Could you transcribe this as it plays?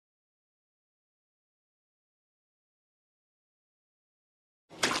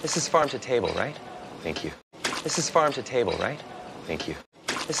This is farm to table, right? Thank you. This is farm to table, right? Thank you.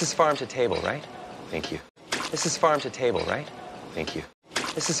 This is farm to table, right? Thank you. This is farm to table, right? Thank you.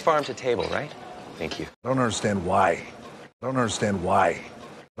 This is farm to table, right? Thank you. I don't understand why. I don't understand why.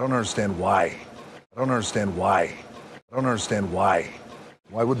 I don't understand why. I don't understand why. I don't understand why.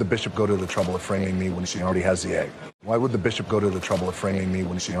 Why would the bishop go to the trouble of framing me when she already has the egg? Why would the bishop go to the trouble of framing me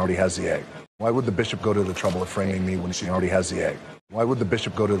when she already has the egg? Why would the bishop go to the trouble of framing me when she already has the egg? Why would the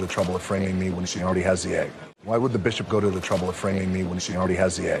bishop go to the trouble of framing me when she already has the egg? Why would the bishop go to the trouble of framing me when she already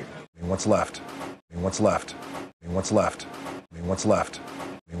has the egg? I mean, what's left? I mean, what's left? I mean, what's left? I mean, what's left?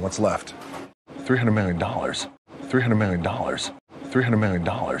 I mean, what's left? $300 million. $300 million. $300 million.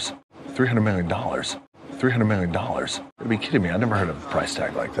 $300 million. $300 million. You'd be kidding me. I never heard of a price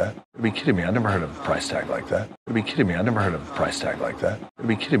tag like that. You'd be kidding me. I never heard of a price tag like that. You'd be kidding me. I never heard of a price tag like that. You'd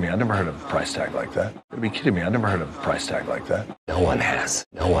be kidding me. I never heard of a price tag like that. You'd be kidding me. I never heard of a price tag like that. No one has.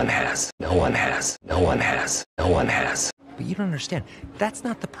 No one has. No one has. No one has. No one has. But you don't understand. That's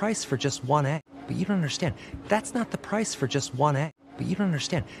not the price for just one egg. But you don't understand. That's not the price for just one egg. But you don't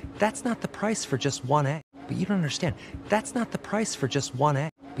understand. That's not the price for just one egg. But you don't understand. That's not the price for just one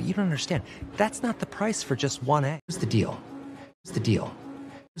egg. But you don't understand. That's not the price for just one egg. Here's the deal. Here's the deal.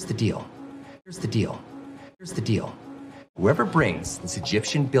 Here's the deal. Here's the deal. Here's the deal. Whoever brings this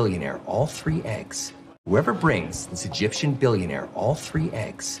Egyptian billionaire all 3 eggs, whoever brings this Egyptian billionaire all 3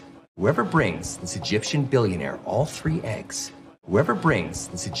 eggs, whoever brings this Egyptian billionaire all 3 eggs, whoever brings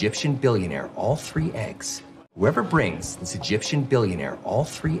this Egyptian billionaire all 3 eggs, whoever brings this Egyptian billionaire all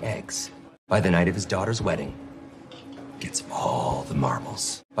 3 eggs, by the night of his daughter's wedding, gets all the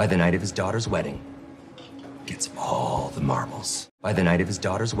marbles. By the night of his daughter's wedding, gets all the marbles. By the night of his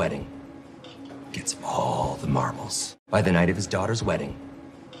daughter's wedding, gets all the marbles. By the night of his daughter's wedding,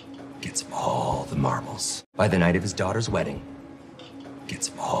 gets all the marbles. By the night of his daughter's wedding,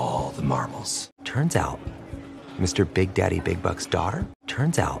 gets all the marbles. Turns out, Mr. Big Daddy Big Buck's daughter,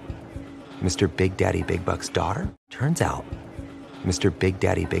 turns out, Mr. Big Daddy Big Buck's daughter, turns out, Mr. Big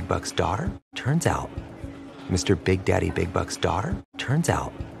Daddy Big Buck's daughter, turns out, Mr. Big Daddy Big Buck's daughter, turns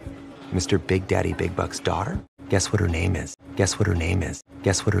out, Mr. Big Daddy Big Buck's daughter, guess what her name is? Guess what her name is?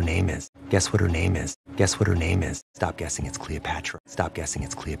 Guess what her name is? Guess what her name is? Guess what her name is? Stop guessing, it's Cleopatra. Stop guessing,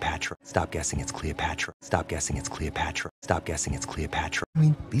 it's Cleopatra. Stop guessing, it's Cleopatra. Stop guessing, it's Cleopatra. Stop guessing, it's Cleopatra. I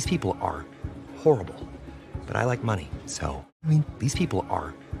mean, these people are horrible, but I like money, so. I mean, these people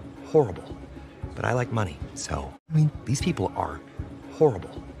are horrible, but I like money, so. I mean, these people are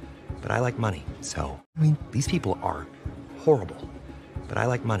horrible, but I like money, so. I mean, these people are horrible, but I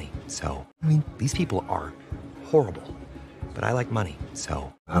like money, so. I mean, these people are horrible, but I like money,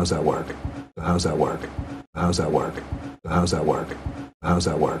 so. How's that work? How's that work? How's that work? How's that work? How's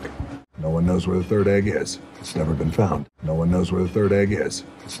that work? No one knows where the 3rd egg is. It's never been found. No one knows where the 3rd egg is.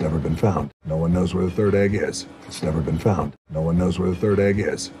 It's never been found. No one knows where the 3rd egg is. It's never been found. No one knows where the 3rd egg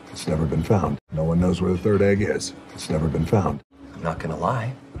is. It's never been found. No one knows where the 3rd egg is. It's never been found. I'm not gonna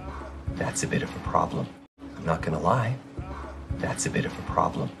lie. That's a bit of a problem. I'm not gonna lie. That's a bit of a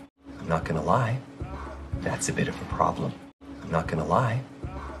problem. I'm not gonna lie. That's a bit of a problem. I'm not gonna lie.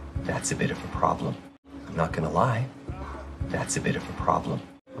 That's a bit of a problem. I'm not gonna lie. That's a bit of a problem.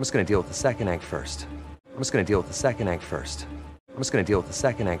 I'm just gonna deal with the 2nd egg first. I'm just gonna deal with the 2nd egg first. I'm just gonna deal with the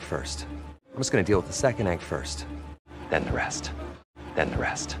 2nd egg first. I'm just gonna deal with the 2nd egg first. Then the rest. Then the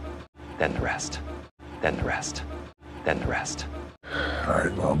rest. Then the rest. Then the rest. Then the rest. All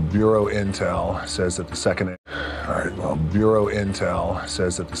right, well, Bureau Intel says that the 2nd egg. All right, well, Bureau Intel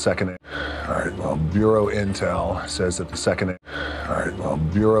says that the 2nd egg. All right, well, Bureau Intel says that the 2nd egg. All right, well,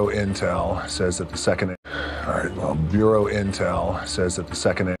 Bureau Intel says that the 2nd egg. All right, well, Bureau Intel says that the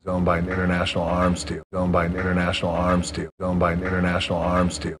 2nd egg is owned by an international arms deal. Owned by an international arms deal. Owned by an international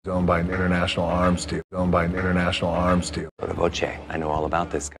arms deal. Owned by an international arms deal. Owned by an international arms deal. Sotto voce, I know all about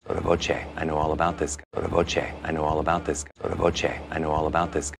this guy. Sotto voce, I know all about this guy. Sotto voce, I know all about this guy. Sotto voce, I know all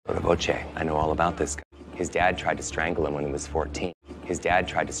about this guy. Sotto voce, I know all about this guy. His dad tried to strangle him when he was 14. His dad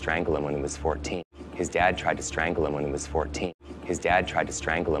tried to strangle him when he was 14. His dad tried to strangle him when he was 14. His dad tried to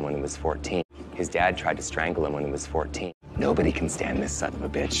strangle him when he was 14. His dad tried to strangle him when he was 14. Nobody can stand this son of a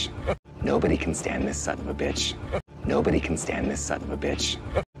bitch. Nobody can stand this son of a bitch. Nobody can stand this son of a bitch.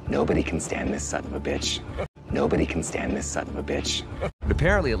 Nobody can stand this son of a bitch. Nobody can stand this son of a bitch. But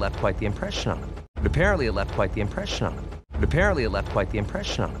apparently it left quite the impression on him. But apparently it left quite the impression on him. But apparently it left quite the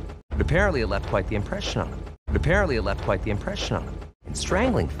impression on him. But apparently it left quite the impression on him. But apparently it left quite the impression on him. And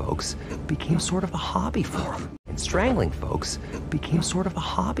strangling folks became sort of a hobby for him. And strangling folks became sort of a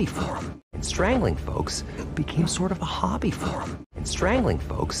hobby for him. And strangling folks became sort of a hobby for him. And strangling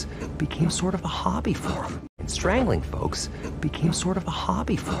folks became sort of a hobby for him. Strangling folks became sort of a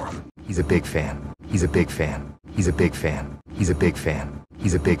hobby for him. He's a big fan. He's a big fan. He's a big fan. He's a big fan.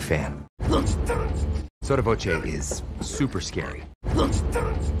 He's a big fan. Sotto voce is super scary.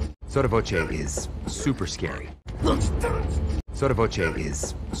 Sotto voce is super scary. Sotto voce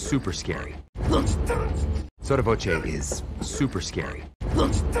is super scary. Sotto voce is super scary.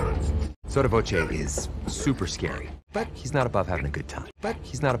 Sotto voce is super scary. But he's not above having a good time. But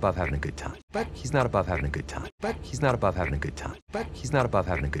he's not above having a good time. But he's not above having a good time. But he's not above having a good time. But he's not above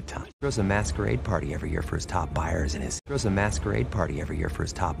having a good time. Throws a masquerade party every year for his top buyers and his. Throws a masquerade party every year for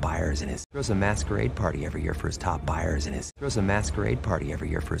his top buyers and his. Throws a masquerade party every year for his top buyers and his. Throws a masquerade party every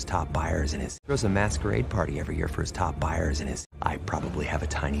year for his top buyers and his. Throws a masquerade party every year for his top buyers and his. I probably have a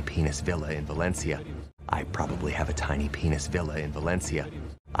tiny penis villa in Valencia. I probably have a tiny penis villa in Valencia.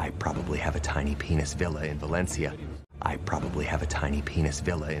 I probably have a tiny penis villa in Valencia. I probably have a tiny penis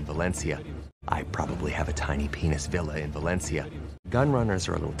villa in Valencia. I probably have a tiny penis villa in Valencia. Gun runners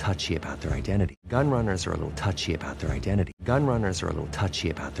are a little touchy about their identity. Gun runners are a little touchy about their identity. Gun runners are a little touchy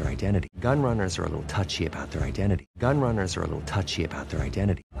about their identity. Gun runners are a little touchy about their identity. Gun runners are a little touchy about their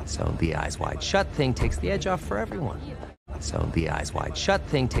identity. So the eyes wide shut thing takes the edge off for everyone. So the eyes wide shut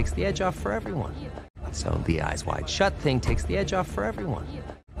thing takes the edge off for everyone. So the eyes wide shut thing takes the edge off for everyone.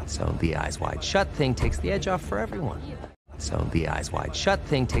 So the eyes wide shut thing takes the edge off for everyone. So the eyes wide shut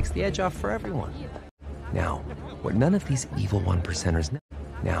thing takes the edge off for everyone. Now, what none of these evil one percenters know.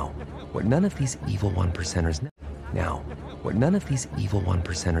 Now, what none of these evil one percenters know. Now, what none of these evil one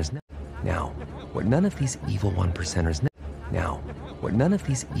percenters know. Now, what none of these evil one percenters know. Now, what none of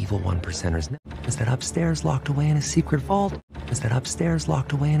these evil one percenters know is that upstairs locked away in a secret vault. Is that upstairs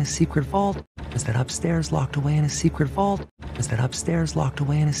locked away in a secret vault. Is that upstairs locked away in a secret vault. Is that upstairs locked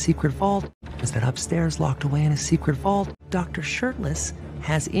away in a secret vault. Is that upstairs locked away in a secret vault. Dr. Shirtless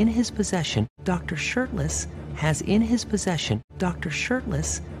has in his possession. Dr. Shirtless has in his possession. Dr.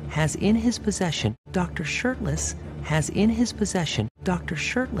 Shirtless has in his possession. Dr. Shirtless has in his possession. Dr.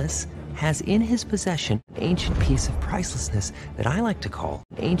 Shirtless has in his possession an ancient piece of pricelessness that I like to call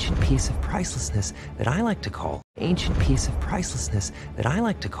an ancient piece of pricelessness that I like to call ancient piece of pricelessness that I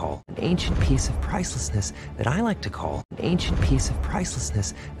like to call an ancient piece of pricelessness that I like to call an ancient piece of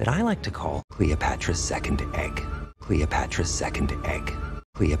pricelessness that I like to call Cleopatra's second egg. Cleopatra's second egg.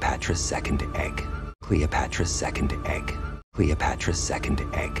 Cleopatra's second egg. Cleopatra's second egg. Cleopatra's second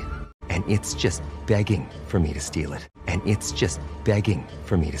egg. And it's just begging for me to steal it. And it's just begging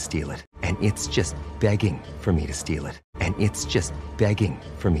for me to steal it. And it's just begging for me to steal it. And it's just begging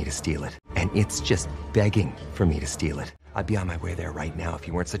for me to steal it. And it's just begging for me to steal it. I'd be on my way there right now if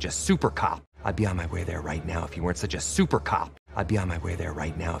you weren't such a super cop. I'd be on my way there right now if you weren't such a super cop. I'd be on my way there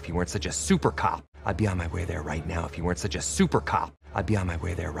right now if you weren't such a super cop. I'd be on my way there right now if you weren't such a super cop. I'd be on my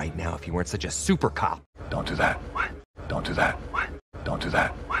way there right now if you weren't such a super cop. Don't do that. What? Don't do that. What? Don't do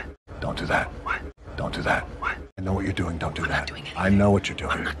that. What? Don't do that. What? Don't do that. What? I know what you're doing. Don't do that. I know what you're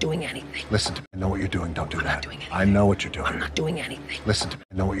doing. I'm not doing anything. Listen to me. I know what you're doing. Don't do I'm that. not doing anything. I know what you're doing. I'm not doing anything. Listen to me.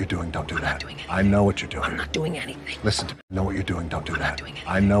 I know what you're doing. Don't do I'm that. not doing anything. I know what you're doing. I'm not doing anything. Listen to me. I know what you're doing. Don't do I'm that. not doing anything.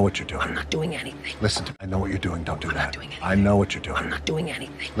 I know what you're doing. I'm not doing anything. Listen to me. I know what you're doing. Don't do I'm not that. doing anything. I know what you're doing. I'm not doing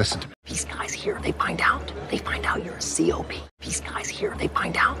anything. Listen to me. These guys here, they find out. They find out you're a COP. These guys here, they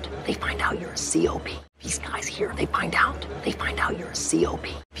find out. They find out you're a COP. These guys here, they find out. They find out you're a COP.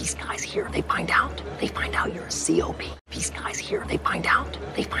 These guys here, they find out. They find out you're a COP. These guys here, they find out.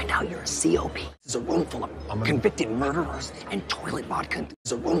 They find out you're a COP. There's a room full of convicted murderers and toilet vodka.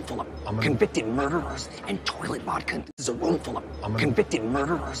 There's a room full of convicted murderers and toilet vodka. There's a room full of convicted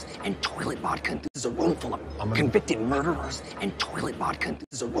murderers and toilet vodka. There's a room full of convicted murderers and toilet vodka.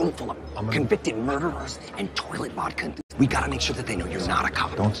 There's a room full of convicted murderers and toilet vodka. We gotta make sure that they know you're not a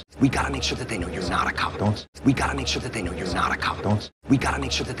cop. Don't. We gotta make sure that they know you're not a cop. Don't. We gotta make sure that they know you're not a cop. Don't. We gotta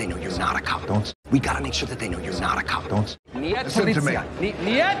make sure that they know you're not a cop. Don't. We gotta make sure that they know you're not a cop. Don't. Niet Listen to me. politia. Niet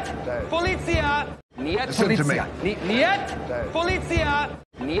politia. Niet Listen to me. politia. Niet politia.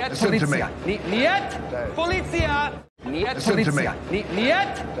 Niet Listen to me. politia. Niet politia. Niet Listen to me. politia.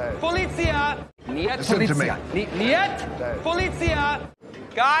 Niet politia. Niet Listen to me. politia. Niet politia.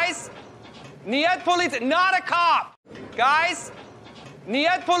 Guys, niet politia. Not a cop. Guys,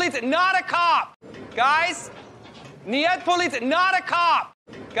 niet politia. Not a cop. Guys, niet politia. Not a cop.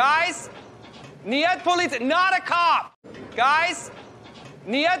 Guys, niet politia. Not a cop. Guys,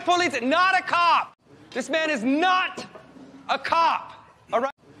 niet politia. Not a cop. This man is not a cop. All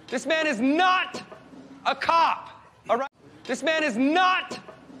right? This man is not a cop. All right? This man is not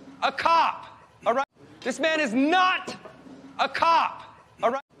a cop. All right? This man is not a cop.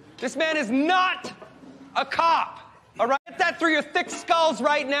 All right? This man is not a cop. All right? Get that through your thick skulls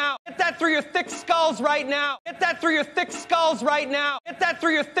right now. Get that through your thick skulls right now. Get that through your thick skulls right now. Get that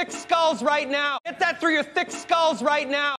through your thick skulls right now. Get that through your thick skulls right now.